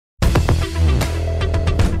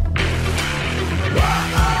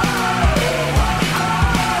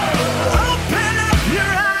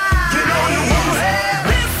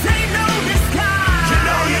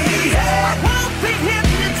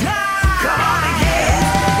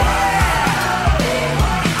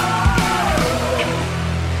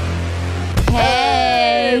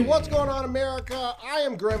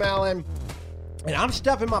Grim Allen, and I'm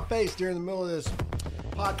stuffing my face during the middle of this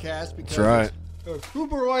podcast because That's right. it's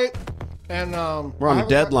super late, and we're on a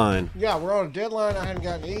deadline. We're on a deadline. I hadn't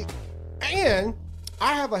gotten to eat, and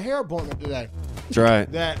I have a hair appointment today. That's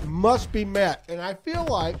right. That must be met, and I feel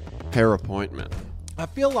like hair appointment. I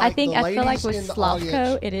feel like with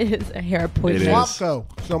Slavko, it is a hair appointment. Slavko.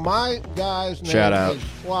 So my guy's name is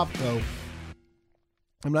Slavko.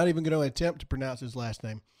 I'm not even going to attempt to pronounce his last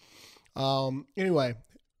name. Anyway,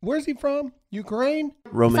 where's he from? Ukraine?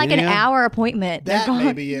 Romania? It's like an hour appointment. That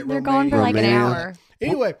may be it. They're gone for like an hour.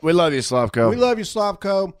 Anyway. We love you, Slavko. We love you,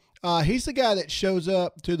 Slavko. He's the guy that shows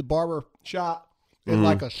up to the barber shop in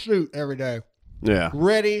like a suit every day. Yeah.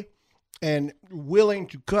 Ready and willing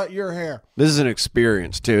to cut your hair. This is an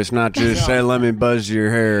experience, too. It's not just, say, let me buzz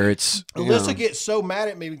your hair. It's Alyssa gets so mad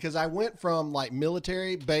at me because I went from like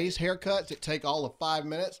military base haircuts that take all of 5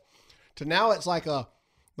 minutes to now it's like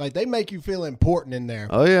they make you feel important in there.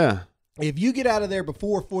 Oh, yeah. If you get out of there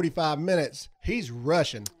before 45 minutes, he's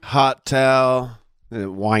rushing. Hot towel.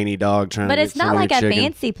 Whiny dog trying to But it's get not like a chicken.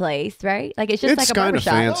 fancy place, right? Like it's just like a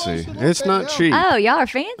barbershop. It's kind of fancy. It's not cheap. Oh, y'all are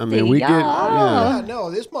fancy. I mean, we get. Yeah, no,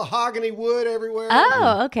 there's mahogany wood everywhere.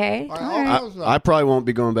 Oh, okay. I probably won't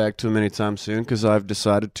be going back to him anytime soon because I've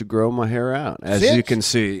decided to grow my hair out, as you can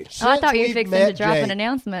see. I thought you were fixing to drop an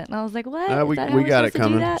announcement. And I was like, what? We got it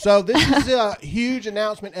coming. So this is a huge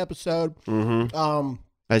announcement episode. Mm-hmm.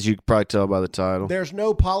 As you can probably tell by the title. There's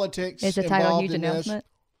no politics involved in this. Is the title huge announcement?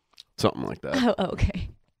 Something like that. Oh, okay.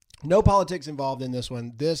 No politics involved in this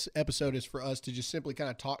one. This episode is for us to just simply kind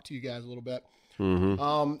of talk to you guys a little bit,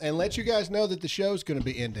 and let you guys know that the show's going to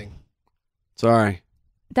be ending. Sorry.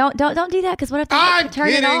 Don't do that because what if they turn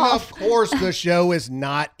it off? Of course, the show is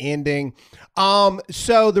not ending.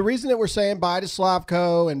 So the reason that we're saying bye to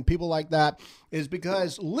Slavko and people like that is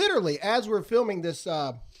because literally as we're filming this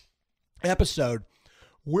episode,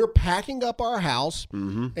 we're packing up our house,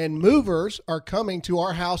 and movers are coming to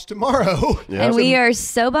our house tomorrow. Yep. And we are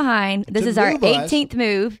so behind. This is our 18th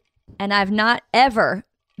move, and I've not ever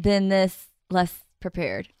been this less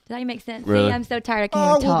prepared. Does that make sense? Really? See, I'm so tired I can't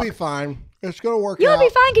even talk. We'll be fine. It's going to work out. You'll be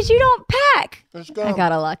fine because you don't pack. I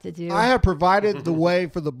got a lot to do. I have provided the way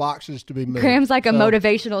for the boxes to be moved. Graham's like a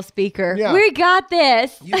motivational speaker. Yeah. We got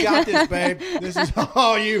this. You got this, babe. This is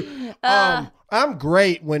all you. I'm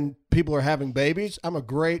great when people are having babies. I'm a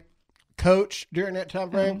great coach during that time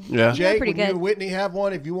frame. Yeah. Jake, when you and Whitney have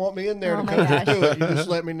one, if you want me in there to coach do it, you just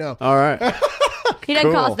let me know. All right. He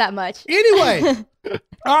doesn't cost that much. Anyway.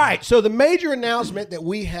 All right. So the major announcement that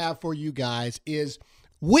we have for you guys is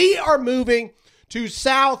we are moving to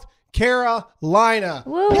South Carolina.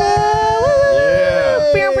 Woo!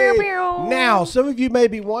 Yeah. Pew, pew, pew. Now, some of you may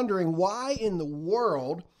be wondering, why in the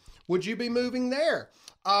world would you be moving there?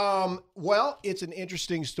 Well, it's an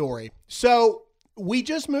interesting story. So we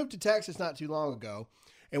just moved to Texas not too long ago,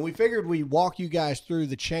 and we figured we'd walk you guys through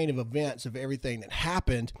the chain of events of everything that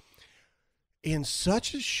happened in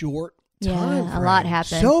such a short time frame. A lot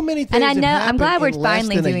happened. So many things. And I know, I'm glad we're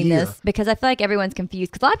finally doing this because I feel like everyone's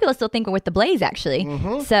confused because a lot of people still think we're with the Blaze actually.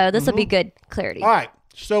 So this will be good clarity. All right.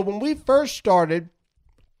 So when we first started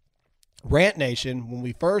Rant Nation, when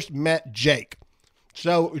we first met Jake,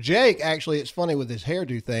 so Jake, actually, it's funny with his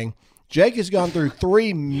hairdo thing. Jake has gone through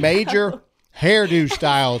 3 major hairdo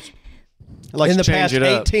styles in the past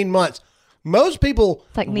 18 months. Most people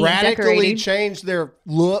radically change their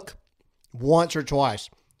look once or twice.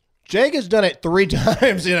 Jake has done it 3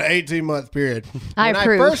 times in an 18-month period. When I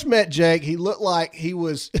first met Jake, he looked like he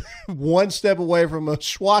was one step away from a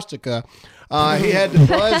swastika. He had the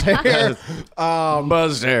buzz hair.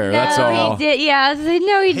 Buzzed hair, that's all. He did. Yeah,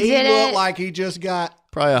 no, he didn't. He looked like he just got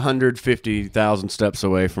probably 150,000 steps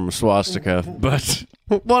away from a swastika, but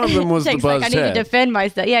one of them was the buzzed head. I need to defend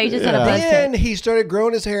myself. Yeah, he just had a buzzed head. Then he started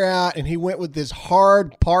growing his hair out, and he went with this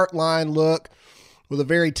hard part line look with a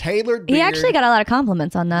very tailored beard. He actually got a lot of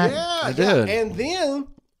compliments on that. Yeah, I did. And then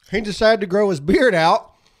he decided to grow his beard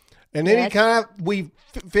out, and then we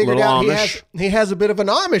figured out he has a bit of an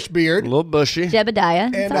Amish beard. A little bushy.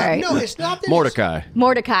 Jebediah. And no, it's not that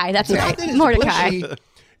Mordecai. That's right. That Mordecai.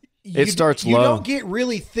 It starts low. You don't get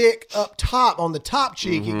really thick up top on the top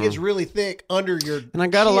cheek. It gets really thick under your And I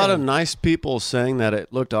got chin. a lot of nice people saying that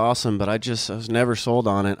it looked awesome, but I was never sold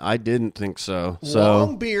on it. I didn't think so.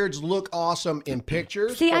 Long beards look awesome in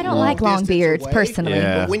pictures. See, I don't like long beards personally.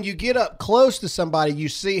 Yeah. But when you get up close to somebody, you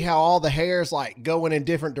see how all the hair's like going in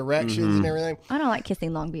different directions and everything. I don't like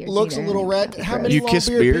kissing long beards. Looks either. a little red. How many You long kiss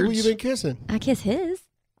beard people beards? you been kissing? I kiss his.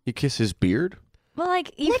 You kiss his beard? Well,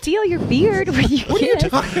 like you feel your beard when you kiss.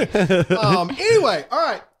 Anyway, all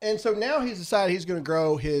right. And so now he's decided he's going to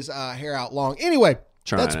grow his hair out long. Anyway,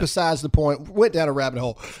 That's besides the point. Went down a rabbit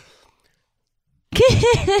hole.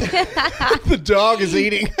 The dog is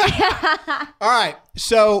eating. All right.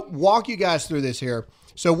 So walk you guys through this here.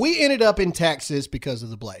 So we ended up in Texas because of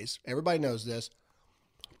the Blaze. Everybody knows this.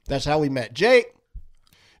 That's how we met Jake.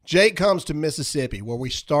 Jake comes to Mississippi where we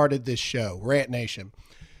started this show, Rant Nation.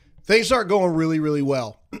 Things start going really, really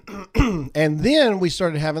well. And then we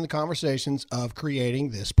started having the conversations of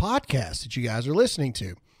creating this podcast that you guys are listening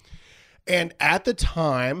to. And at the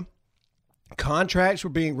time, contracts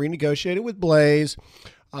were being renegotiated with Blaze.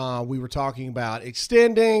 We were talking about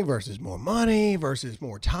extending versus more money versus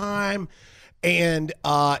more time. And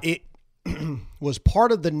it was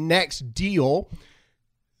part of the next deal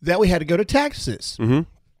that we had to go to Texas. Mm-hmm.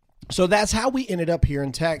 So that's how we ended up here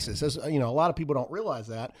in Texas. As, you know, a lot of people don't realize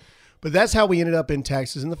that, but that's how we ended up in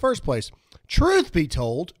Texas in the first place. Truth be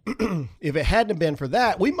told, if it hadn't been for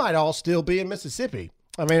that, we might all still be in Mississippi.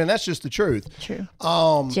 I mean, and that's just the truth. True.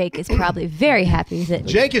 Jake is probably very happy that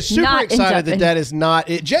Jake is super excited that is not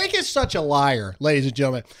it. Jake is such a liar, ladies and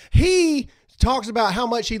gentlemen. He talks about how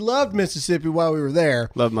much he loved Mississippi while we were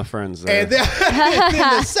there. Love my friends there. And then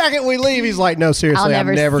the second we leave, he's like, no, seriously,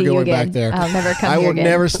 I'm never going back there. I'll never come I will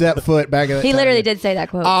never step foot back in that He literally did say that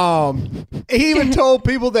quote. He even told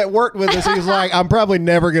people that worked with us, he was like, I'm probably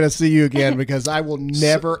never going to see you again because I will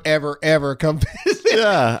never, ever, ever come visit.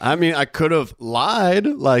 Yeah, I mean, I could have lied,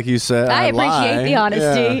 like you said. I appreciate the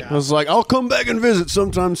honesty. Yeah. I was like, I'll come back and visit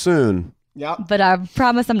sometime soon. Yep. But I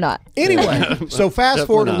promise I'm not. Anyway, so fast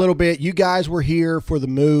forward a little bit. You guys were here for the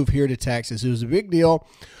move here to Texas. It was a big deal.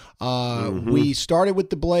 We started with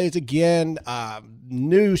the Blaze again.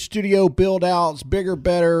 New studio build outs, bigger,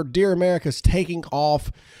 better. Dear America's taking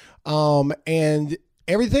off. And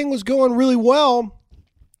everything was going really well.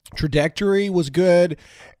 Trajectory was good.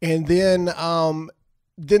 And then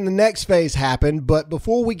the next phase happened. But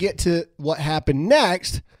before we get to what happened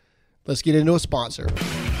next, let's get into a sponsor.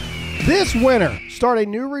 This winter, start a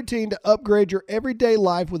new routine to upgrade your everyday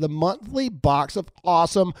life with a monthly box of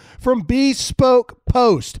awesome from Bespoke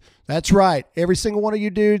Post. That's right. Every single one of you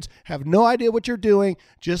dudes have no idea what you're doing.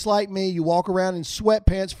 Just like me, you walk around in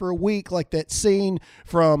sweatpants for a week like that scene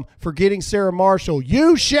from Forgetting Sarah Marshall.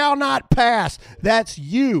 You shall not pass. That's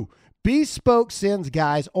you. Bespoke sends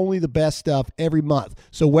guys only the best stuff every month.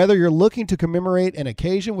 So whether you're looking to commemorate an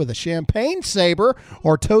occasion with a champagne saber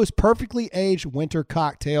or toast perfectly aged winter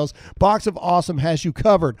cocktails, Box of Awesome has you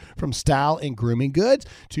covered. From style and grooming goods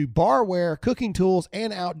to barware, cooking tools,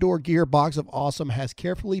 and outdoor gear, Box of Awesome has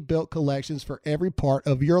carefully built collections for every part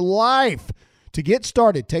of your life. To get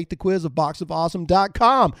started, take the quiz of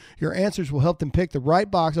boxofawesome.com. Your answers will help them pick the right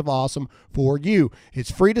Box of Awesome for you. It's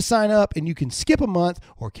free to sign up, and you can skip a month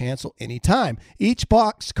or cancel anytime. Each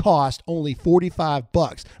box costs only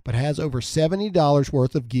 $45, but has over $70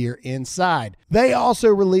 worth of gear inside. They also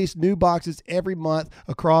release new boxes every month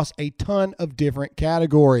across a ton of different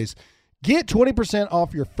categories. Get 20%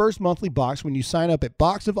 off your first monthly box when you sign up at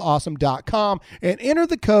boxofawesome.com and enter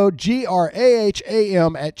the code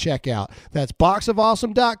GRAHAM at checkout. That's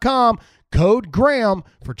boxofawesome.com, code GRAHAM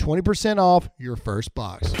for 20% off your first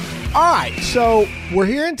box. All right, so we're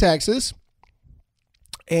here in Texas,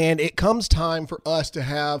 and it comes time for us to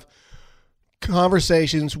have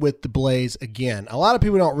conversations with the Blaze again. A lot of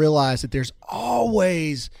people don't realize that there's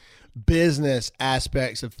always business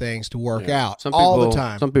aspects of things to work out all the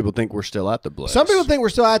time. Some people think we're still at the Blaze. Some people think we're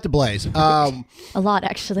still at the Blaze. A lot,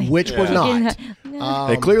 actually. Which we're not.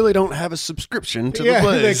 They clearly don't have a subscription to the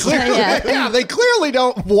Blaze. They clearly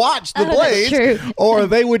don't watch the Blaze, or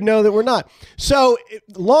they would know that we're not. So,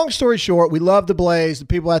 long story short, we love the Blaze, the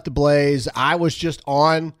people at the Blaze. I was just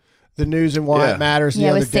on the News and Why It Matters the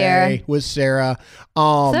other day with Sarah.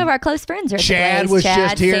 Some of our close friends are at Chad the Blaze. was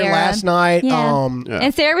just here Sarah. Last night.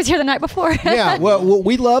 And Sarah was here the night before. Well,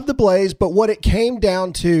 we love the Blaze, but what it came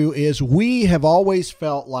down to is we have always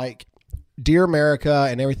felt like Dear America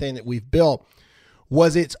and everything that we've built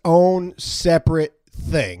was its own separate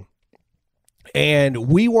thing. And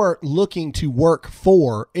we weren't looking to work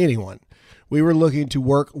for anyone. We were looking to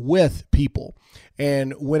work with people.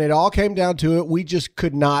 And when it all came down to it, we just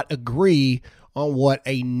could not agree on what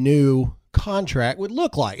a new contract would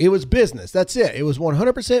look like. It was business. That's it. It was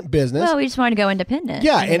 100% business. Well, we just wanted to go independent.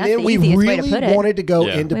 Yeah, and then we really wanted to go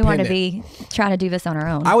independent. We wanted to be trying to do this on our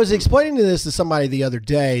own. I was explaining this to somebody the other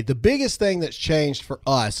day. The biggest thing that's changed for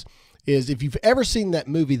us is if you've ever seen that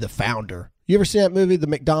movie, The Founder. You ever seen that movie, the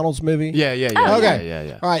McDonald's movie? Yeah. Okay.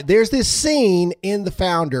 Yeah. All right. There's this scene in The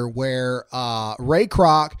Founder where Ray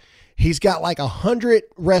Kroc, he's got like 100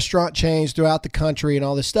 restaurant chains throughout the country and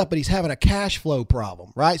all this stuff, but he's having a cash flow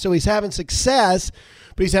problem, right? So he's having success,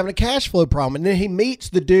 but he's having a cash flow problem. And then he meets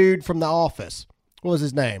the dude from The Office, what was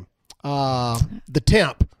his name? The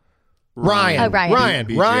temp. Ryan. Oh,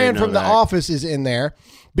 Ryan. Ryan from The Novak. Office is in there.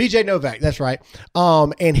 BJ Novak, that's right.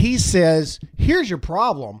 And he says, here's your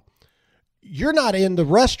problem. You're not in the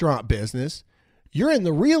restaurant business. You're in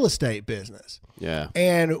the real estate business. Yeah.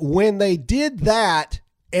 And when they did that,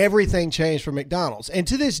 everything changed for McDonald's. And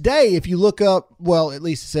to this day, if you look up, well, at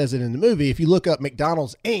least it says it in the movie, if you look up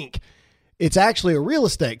McDonald's Inc., it's actually a real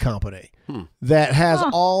estate company that has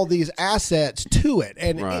all these assets to it.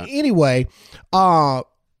 And anyway,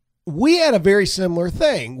 we had a very similar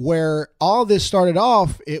thing where all this started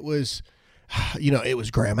off. It was, it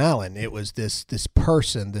was Graham Allen. It was this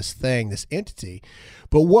person, this thing, this entity.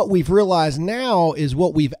 But what we've realized now is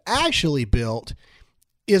what we've actually built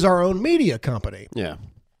is our own media company. Yeah.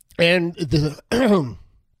 And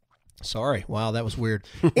sorry, wow, that was weird.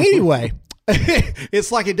 Anyway,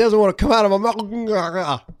 it's like it doesn't want to come out of my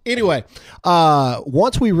mouth. Anyway,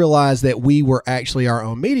 once we realized that we were actually our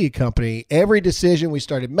own media company, every decision we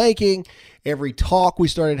started making, every talk we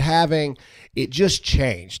started having, it just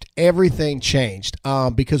changed. Everything changed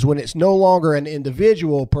because when it's no longer an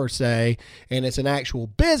individual per se and it's an actual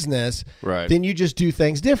business, then you just do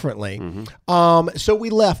things differently. So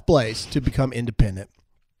we left Blaze to become independent.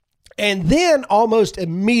 And then almost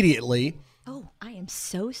immediately... Oh, I am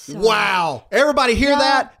so sorry. Wow. Everybody hear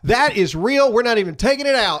that? That is real. We're not even taking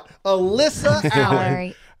it out. Alyssa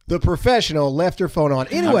Allen, the professional, left her phone on.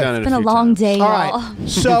 Anyway. It's been a long day, y'all. All right.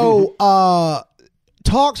 So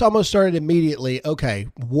talks almost started immediately. Okay,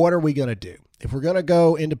 what are we going to do? If we're going to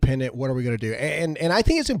go independent, what are we going to do? And I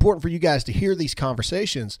think it's important for you guys to hear these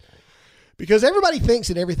conversations because everybody thinks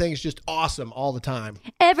that everything is just awesome all the time.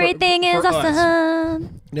 Everything is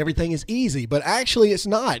awesome. And everything is easy, but actually it's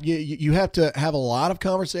not. You have to have a lot of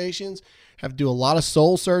conversations, have to do a lot of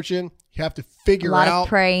soul searching. You have to figure out. A lot of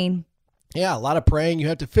praying. Yeah, a lot of praying. You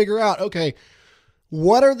have to figure out, okay,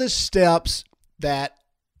 what are the steps that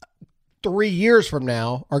 3 years from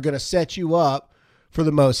now are going to set you up for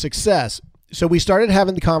the most success? So we started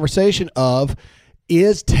having the conversation of,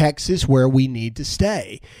 is Texas where we need to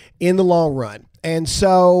stay in the long run? And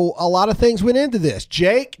so a lot of things went into this.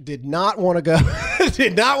 Jake did not want to go,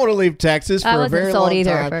 did not want to leave Texas for a very long time. I wasn't sold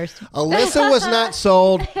either at first. Alyssa was not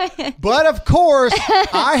sold. But of course,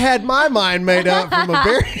 I had my mind made up from a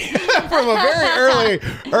very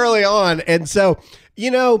early on. And so,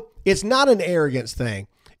 it's not an arrogance thing.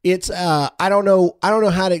 It's I don't know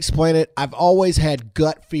how to explain it. I've always had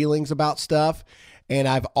gut feelings about stuff. And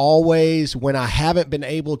I've always, when I haven't been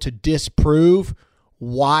able to disprove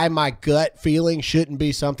why my gut feeling shouldn't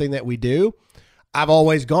be something that we do, I've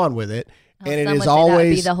always gone with it. And it is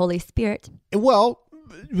always be the Holy Spirit. Well,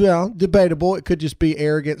 debatable. It could just be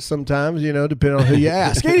arrogance sometimes, depending on who you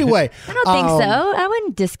ask. Anyway. I don't think so. I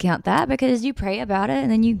wouldn't discount that because you pray about it and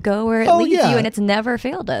then you go where it leads you and it's never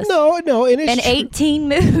failed us. No. And it's 18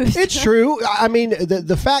 moves. It's true. I mean,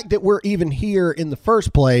 the fact that we're even here in the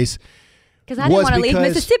first place, because I didn't want to leave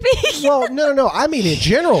Mississippi. Well, no. I mean, in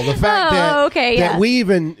general, the fact that we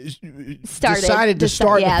even decided to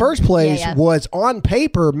start in the first place was on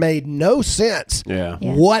paper made no sense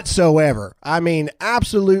whatsoever. I mean,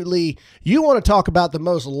 absolutely. You want to talk about the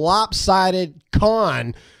most lopsided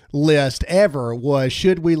con list ever was,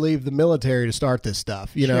 should we leave the military to start this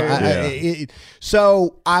stuff?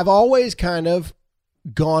 So I've always kind of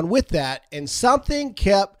gone with that. And something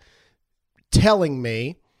kept telling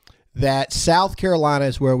me that South Carolina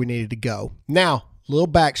is where we needed to go. Now, a little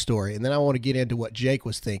backstory, and then I want to get into what Jake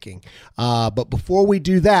was thinking. But before we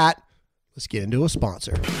do that, let's get into a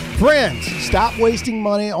sponsor. Friends, stop wasting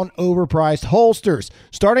money on overpriced holsters.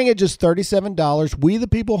 Starting at just $37, We the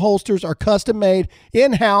People holsters are custom made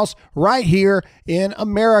in-house right here in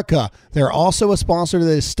America. They're also a sponsor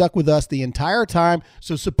that has stuck with us the entire time,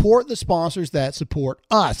 so support the sponsors that support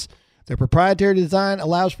us. Their proprietary design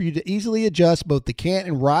allows for you to easily adjust both the cant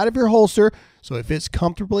and ride of your holster so it fits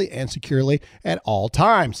comfortably and securely at all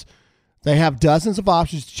times. They have dozens of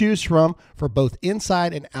options to choose from for both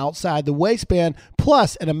inside and outside the waistband,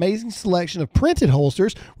 plus an amazing selection of printed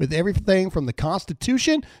holsters with everything from the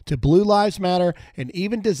Constitution to Blue Lives Matter and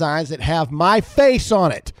even designs that have my face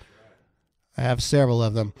on it. I have several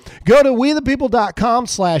of them. Go to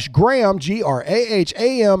wethepeople.com/Graham,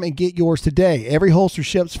 Graham, and get yours today. Every holster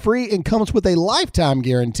ships free and comes with a lifetime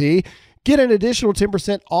guarantee. Get an additional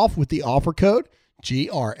 10% off with the offer code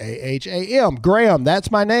GRAHAM. Graham,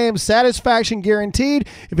 that's my name. Satisfaction guaranteed.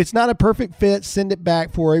 If it's not a perfect fit, send it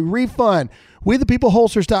back for a refund.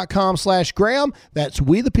 wethepeopleholsters.com/Graham. That's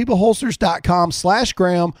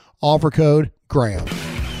wethepeopleholsters.com/Graham. Offer code Graham.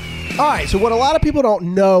 All right, so what a lot of people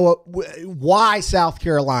don't know, why South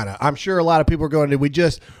Carolina? I'm sure a lot of people are going, did we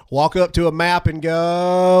just walk up to a map and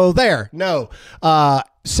go there? No.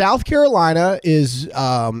 South Carolina is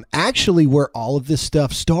actually where all of this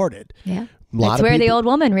stuff started. Yeah. That's where the old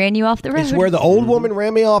woman ran you off the road. It's where the old woman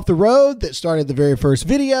ran me off the road that started the very first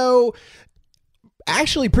video.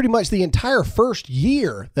 Actually, pretty much the entire first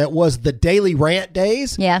year that was the Daily Rant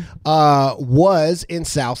days was in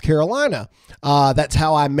South Carolina. That's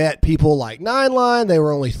how I met people like Nine Line. They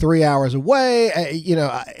were only 3 hours away.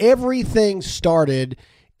 Everything started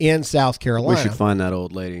in South Carolina. We should find that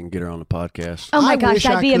old lady and get her on the podcast. Oh my gosh,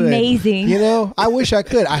 that'd be amazing. I wish I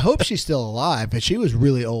could. I hope she's still alive, but she was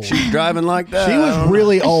really old. She's driving like that. She was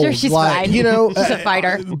really old. Sure, she's fine. She's a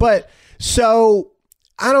fighter. But so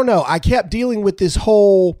I don't know. I kept dealing with this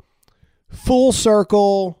whole full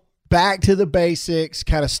circle, back to the basics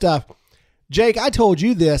kind of stuff. Jake, I told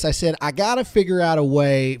you this. I said, I got to figure out a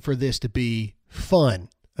way for this to be fun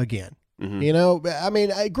again.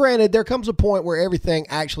 Mm-hmm. Granted, there comes a point where everything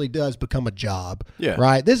actually does become a job. Yeah.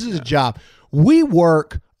 Right? This is a job. We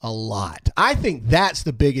work a lot. I think that's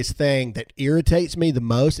the biggest thing that irritates me the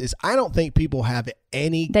most is I don't think people have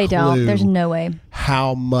any clue. They don't. There's no way.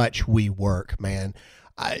 How much we work, man.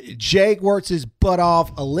 Jake works his butt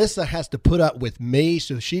off. Alyssa has to put up with me,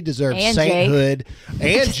 so she deserves sainthood.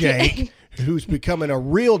 And Jake, who's becoming a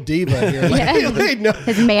real diva here lately. No.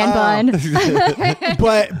 His man bun.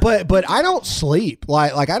 but I don't sleep.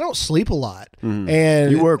 Like I don't sleep a lot. Mm.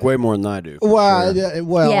 And you work way more than I do. Well,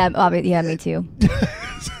 yeah, me too.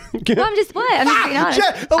 No, I'm just being honest.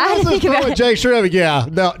 I had to think about it. Jake, sure, yeah,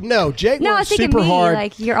 no, Jake works super hard.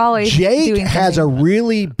 Like you're always Jake doing has something. a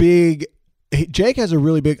really big. Jake has a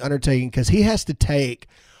really big undertaking because he has to take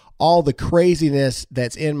all the craziness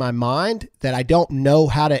that's in my mind that I don't know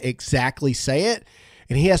how to exactly say it.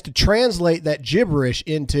 And he has to translate that gibberish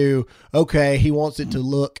into, okay, he wants it to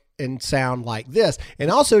look and sound like this.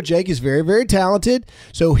 And also Jake is very, very talented.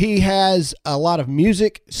 So he has a lot of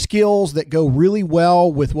music skills that go really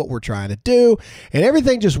well with what we're trying to do. And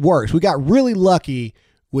everything just works. We got really lucky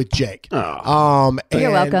with Jake. You're welcome.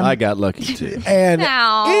 I got lucky too. And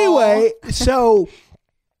anyway, so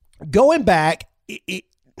going back,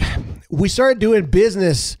 we started doing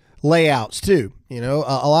business layouts too. A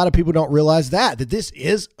lot of people don't realize that this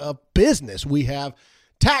is a business. We have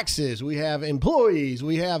taxes, we have employees,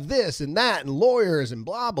 we have this and that and lawyers and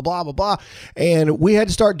blah, blah, blah, blah, blah. And we had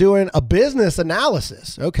to start doing a business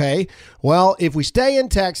analysis. Okay, well, if we stay in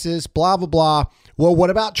Texas, blah, blah, blah. Well,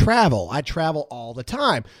 what about travel? I travel all the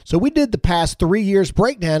time. So we did the past 3 years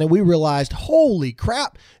breakdown and we realized, holy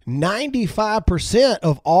crap, 95%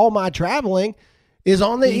 of all my traveling is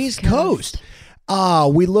on the East Coast.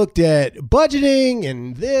 We looked at budgeting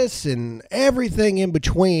and this and everything in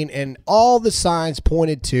between, and all the signs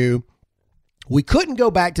pointed to we couldn't go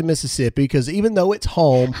back to Mississippi because even though it's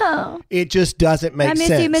home, it just doesn't make sense.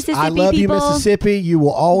 I miss you, Mississippi. I love people. you, Mississippi. You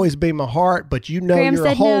will always be my heart, but Graham you're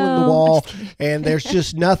a hole in the wall, and there's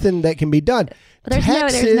just nothing that can be done. But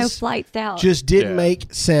there's no flights out. Just didn't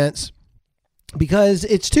make sense because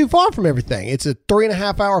it's too far from everything. It's a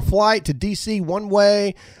 3.5 hour flight to DC one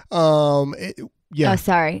way. Oh,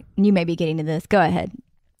 sorry. You may be getting to this. Go ahead.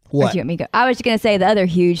 What? Do you want me to go? I was just going to say the other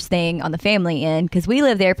huge thing on the family end, because we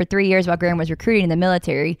lived there for 3 years while Graham was recruiting in the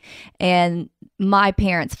military, and my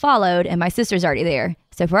parents followed, and my sister's already there.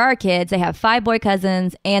 So for our kids, they have 5 boy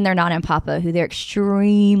cousins and their Nana and Papa, who they're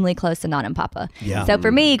extremely close to Nana and Papa. Yeah. So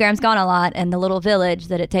for me, Graham's gone a lot, and the little village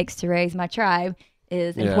that it takes to raise my tribe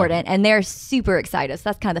is important, and they're super excited. So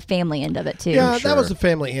that's kind of the family end of it too. Yeah, that was the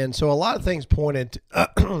family end. So a lot of things pointed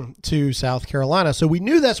to South Carolina. So we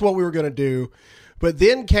knew that's what we were going to do. But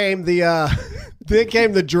then came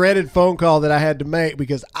the dreaded phone call that I had to make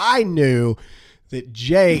because I knew that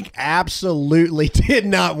Jake absolutely did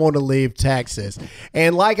not want to leave Texas.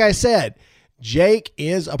 And like I said, Jake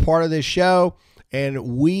is a part of this show,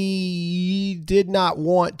 and we did not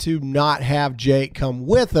want to not have Jake come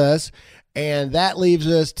with us. And that leaves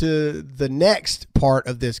us to the next part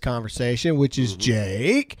of this conversation, which is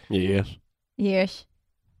Jake. Yes.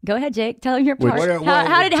 Go ahead, Jake. Tell him your part.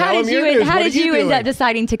 How did you end up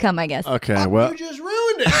deciding to come? I guess. Okay. Well, you just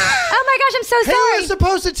ruined it. Oh my gosh, I'm so sorry. He was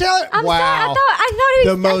supposed to tell it. I'm wow. sorry. I thought he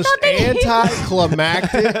was the most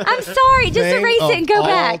anticlimactic. I'm sorry. Just erase it and go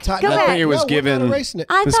back. Go back. I think it was given. It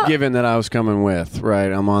was given that I was coming with.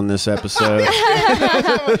 Right. I'm on this episode.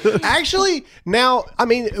 Actually, now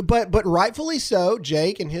but rightfully so.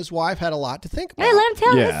 Jake and his wife had a lot to think about. Hey, let him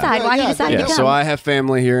tell his side why he decided to come. So I have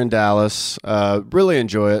family here in Dallas. Really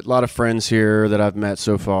enjoy it. A lot of friends here that I've met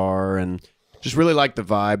so far, and just really like the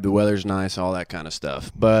vibe. The weather's nice, all that kind of stuff.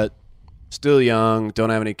 But still young, don't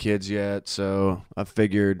have any kids yet, so I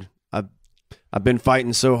figured I've been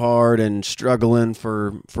fighting so hard and struggling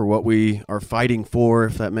for what we are fighting for,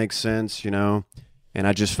 if that makes sense, you know. And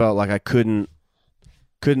I just felt like I couldn't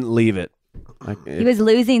leave it. He was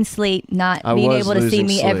losing sleep, not being able to see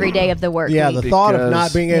me every day of the work Yeah, week. the thought of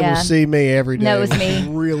not being able to see me every day was me.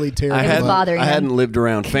 really terrible. It was bothering I him. hadn't lived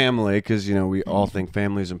around family because, you know, we all think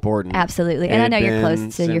family is important. Absolutely. And I know you're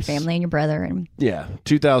close to your family and your brother. And yeah,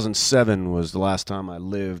 2007 was the last time I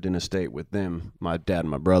lived in a state with them, my dad and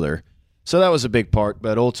my brother. So that was a big part,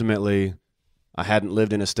 but ultimately I hadn't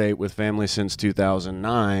lived in a state with family since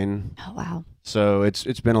 2009. Oh, wow. So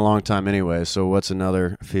it's been a long time anyway. So what's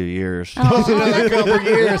another few years? What's another couple of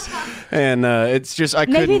years? And it's just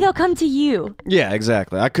maybe they'll come to you. Yeah,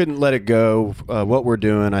 exactly. I couldn't let it go. What we're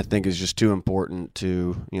doing, I think, is just too important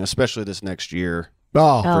to, you know, especially this next year.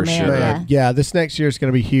 Oh, for man, sure. Yeah, this next year is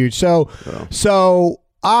going to be huge. So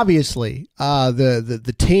obviously,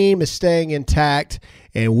 the team is staying intact,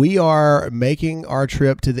 and we are making our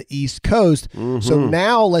trip to the East Coast. Mm-hmm. So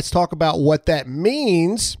now let's talk about what that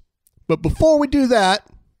means. But before we do that,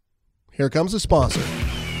 here comes the sponsor.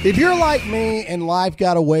 If you're like me and life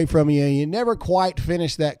got away from you and you never quite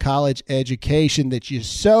finished that college education that you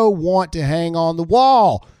so want to hang on the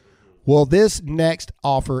wall, well, this next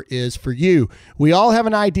offer is for you. We all have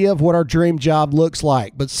an idea of what our dream job looks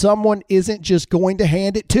like, but someone isn't just going to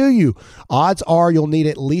hand it to you. Odds are you'll need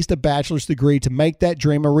at least a bachelor's degree to make that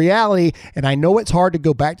dream a reality, and I know it's hard to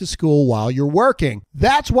go back to school while you're working.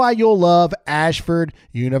 That's why you'll love Ashford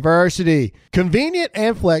University. Convenient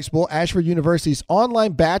and flexible, Ashford University's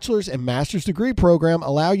online bachelor's and master's degree program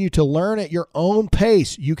allow you to learn at your own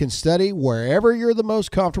pace. You can study wherever you're the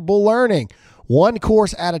most comfortable learning. One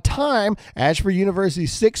course at a time, Ashford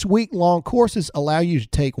University's 6-week-long courses allow you to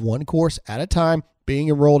take one course at a time. Being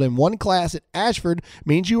enrolled in one class at Ashford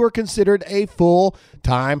means you are considered a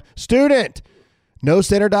full-time student. No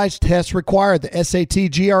standardized tests required. The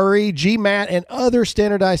SAT, GRE, GMAT, and other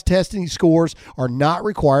standardized testing scores are not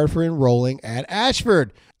required for enrolling at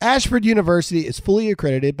Ashford. Ashford University is fully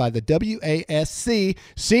accredited by the WASC,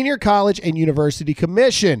 Senior College and University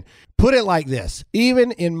Commission. Put it like this,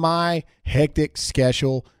 even in my hectic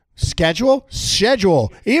schedule,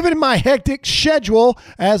 even in my hectic schedule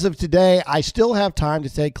as of today, I still have time to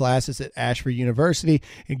take classes at Ashford University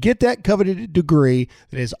and get that coveted degree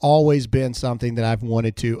that has always been something that I've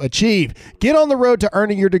wanted to achieve. Get on the road to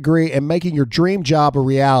earning your degree and making your dream job a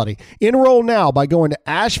reality. Enroll now by going to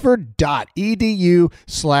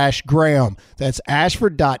ashford.edu/Graham. That's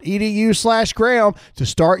ashford.edu/Graham to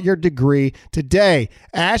start your degree today.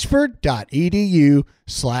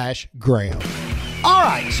 ashford.edu/Graham. All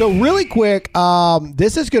right, so really quick,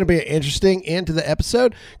 this is going to be an interesting end to the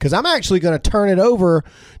episode because I'm actually going to turn it over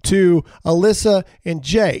to Alyssa and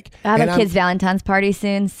Jake. I have a kid's Valentine's party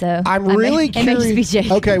soon, so I'm really curious. It may just be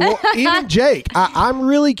Jake. Okay, well, even Jake, I'm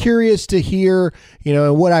really curious to hear, you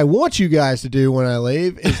know, and what I want you guys to do when I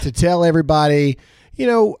leave is to tell everybody, you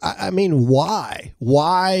know, I mean, why?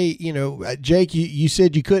 Why, you know, Jake, you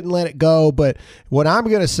said you couldn't let it go, but what I'm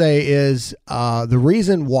going to say is the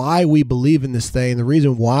reason why we believe in this thing, the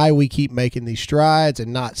reason why we keep making these strides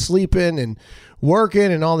and not sleeping and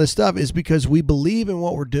working and all this stuff is because we believe in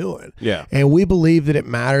what we're doing. Yeah. And we believe that it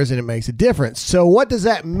matters and it makes a difference. So what does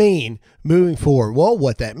that mean moving forward? Well,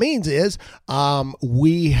 what that means is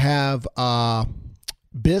we have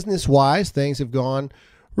business-wise, things have gone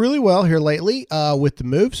really well here lately with the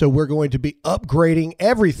move. So we're going to be upgrading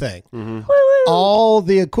everything. Mm-hmm. All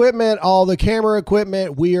the equipment, all the camera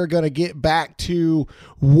equipment. We are going to get back to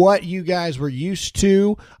what you guys were used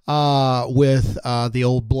to with the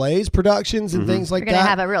old Blaze productions and things like that. We're going to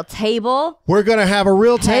have a real table. We're going to have a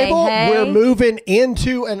real table. Hey. We're moving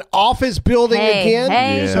into an office building again.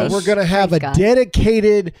 Yes. So we're going to have Praise a God.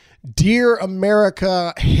 dedicated Dear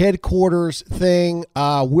America headquarters thing.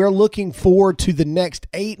 We're looking forward to the next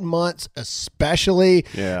 8 months, especially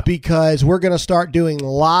because we're going to start doing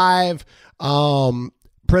live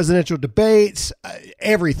presidential debates,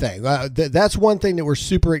 everything. That's one thing that we're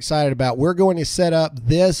super excited about. We're going to set up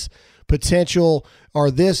this potential or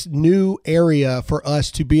this new area for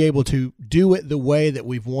us to be able to do it the way that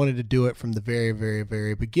we've wanted to do it from the very, very,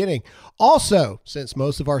 very beginning. Also, since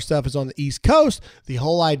most of our stuff is on the East Coast, the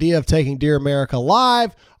whole idea of taking Dear America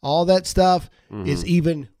live, all that stuff is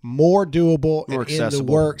even more doable and in the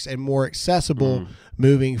works and more accessible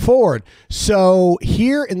moving forward. So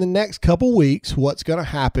here in the next couple weeks, what's going to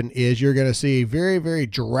happen is you're going to see a very, very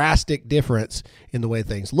drastic difference in the way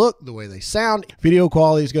things look, the way they sound. Video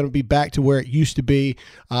quality is going to be back to where it used to be.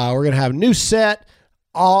 We're going to have a new set,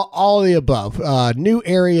 all of the above, new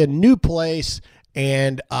area, new place,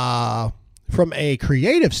 and from a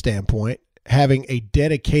creative standpoint, having a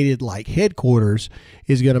dedicated like headquarters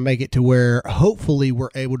is going to make it to where hopefully we're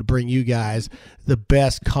able to bring you guys the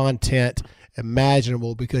best content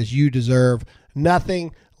imaginable, because you deserve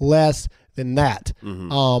nothing less than that.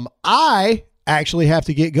 I actually have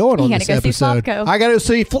to get going on this episode. I got to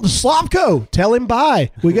see Slopko. Tell him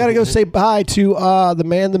bye. We got to go say bye to the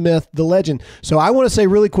man, the myth, the legend. So I want to say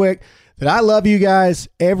really quick that I love you guys,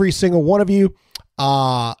 every single one of you.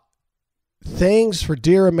 Things for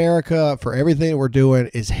Dear America, for everything that we're doing,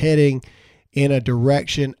 is heading in a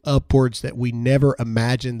direction upwards that we never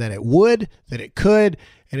imagined that it would, that it could.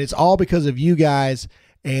 And it's all because of you guys.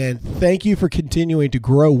 And thank you for continuing to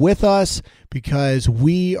grow with us, because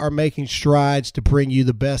we are making strides to bring you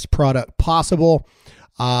the best product possible.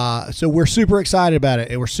 So we're super excited about it,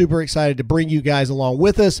 and we're super excited to bring you guys along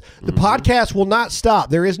with us. The podcast will not stop.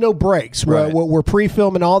 There is no breaks. Right. We're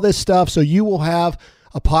pre-filming all this stuff, so you will have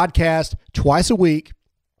a podcast twice a week,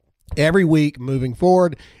 every week moving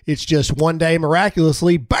forward. It's just one day,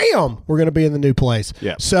 miraculously, bam, we're going to be in the new place.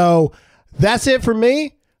 Yeah. So that's it for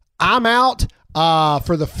me. I'm out.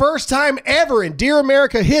 For the first time ever in Dear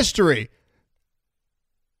America history,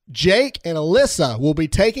 Jake and Alyssa will be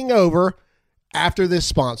taking over after this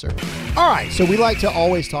sponsor. All right, so we like to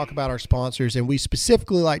always talk about our sponsors, and we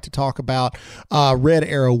specifically like to talk about Red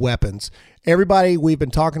Arrow Weapons. Everybody, we've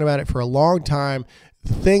been talking about it for a long time.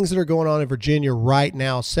 The things that are going on in Virginia right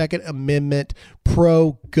now, Second Amendment,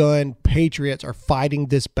 pro-gun patriots are fighting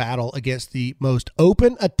this battle against the most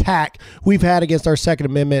open attack we've had against our Second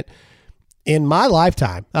Amendment in my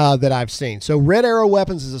lifetime that I've seen. So Red Arrow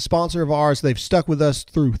Weapons is a sponsor of ours. They've stuck with us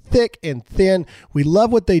through thick and thin. We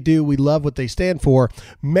love what they do. We love what they stand for.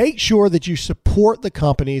 Make sure that you support the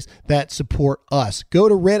companies that support us. Go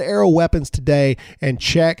to Red Arrow Weapons today and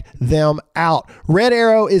check them out. Red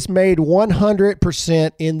Arrow is made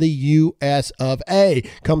 100% in the US of A.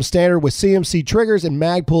 Comes standard with CMC triggers and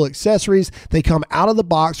Magpul accessories. They come out of the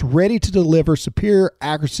box ready to deliver superior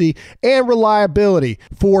accuracy and reliability.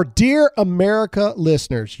 For Dear America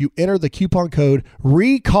listeners, you enter the coupon code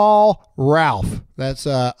RECALLRALPH. That's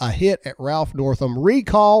a hit at Ralph Northam.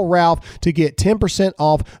 Recall Ralph to get 10%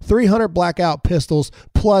 off 300 blackout pistols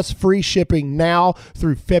plus free shipping now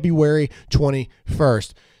through February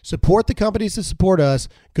 21st. Support the companies that support us.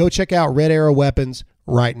 Go check out Red Arrow Weapons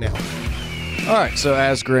right now. All right, so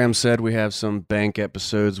as Graham said, we have some bank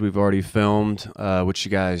episodes we've already filmed, which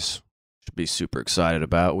you guys should be super excited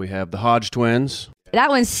about. We have the Hodge twins. That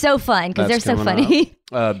one's so fun because they're so funny.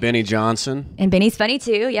 Benny Johnson. And Benny's funny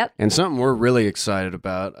too, yep. And something we're really excited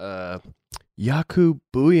about, Yaku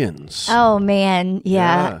Buyans. Oh, man,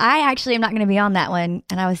 yeah. I actually am not going to be on that one,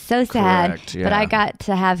 and I was so sad. Correct, yeah. But I got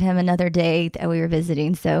to have him another day that we were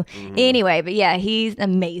visiting. So anyway, but yeah, he's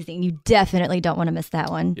amazing. You definitely don't want to miss that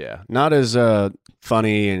one. Yeah, not as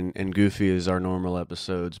funny and goofy as our normal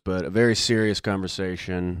episodes, but a very serious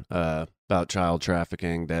conversation about child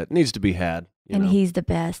trafficking that needs to be had. And he's the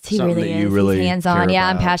best. He Something really that you is. really He's hands-on. care Yeah,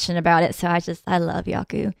 I'm about. passionate about it. So I love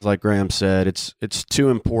Yaku. Like Graham said, it's too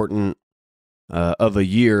important of a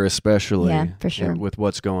year, especially Yeah, for sure. with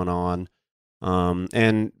what's going on.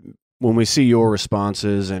 And when we see your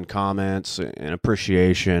responses and comments and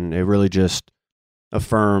appreciation, it really just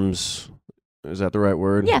affirms, is that the right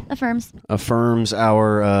word? Yeah, affirms. Affirms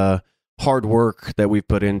our hard work that we've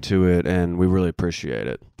put into it, and we really appreciate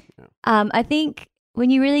it. I think when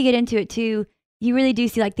you really get into it too, you really do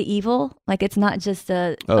see like the evil. Like it's not just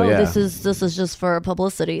this is just for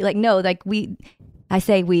publicity. Like no, like I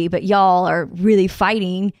say we, but y'all are really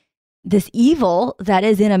fighting this evil that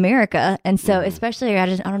is in America. And so especially, I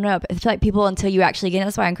don't know, I feel like people, until you actually get it,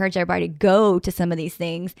 that's why I encourage everybody to go to some of these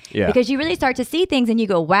things. Yeah. Because you really start to see things and you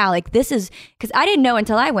go, wow, like this is, because I didn't know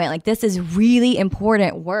until I went, like this is really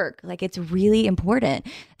important work. Like it's really important.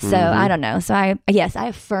 So I don't know. So I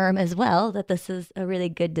affirm as well that this is a really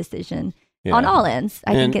good decision on all ends.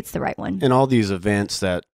 I think it's the right one. And all these events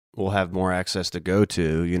that we'll have more access to go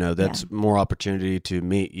to, that's more opportunity to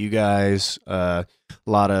meet you guys. A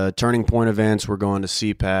lot of Turning Point events. We're going to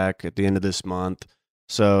CPAC at the end of this month.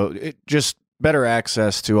 So it just better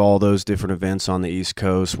access to all those different events on the East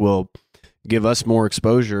Coast will give us more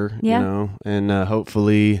exposure, and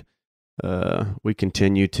hopefully we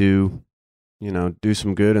continue to, do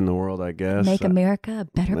some good in the world, I guess. Make America a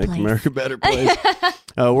better place. Make America a better place.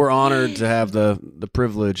 We're honored to have the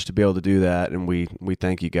privilege to be able to do that, and we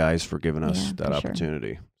thank you guys for giving us that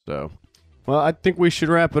opportunity. Sure. So, well, I think we should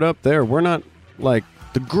wrap it up there. We're not like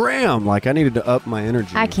the Graham. Like I needed to up my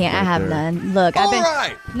energy. I can't. I have none. Look,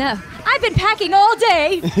 I've I've been packing all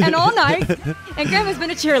day and all night, and Grandma's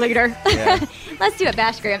been a cheerleader. Yeah. Let's do it,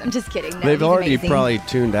 Bash Graham. I'm just kidding. No, They've he's already amazing. probably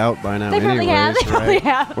tuned out by now. They probably have. anyways, They probably right?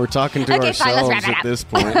 have. We're talking to Okay, fine, let's ourselves wrap it at up. this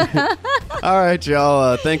point. All right,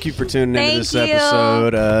 y'all. Thank you for tuning into this Thank you.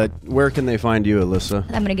 episode. Where can they find you, Alyssa?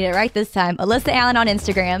 I'm going to get it right this time. Alyssa Allen on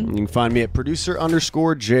Instagram. You can find me at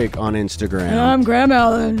producer_Jake on Instagram. I'm Graham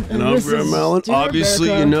Allen. And I'm Graham Allen.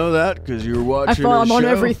 Obviously, you know that because you were watching I'm the on show.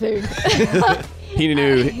 everything. He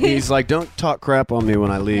knew. He's like, don't talk crap on me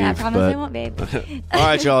when I leave. Yeah, I promise but I won't, babe. all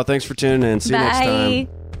right, y'all. Thanks for tuning in. See you next time.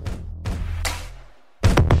 Bye.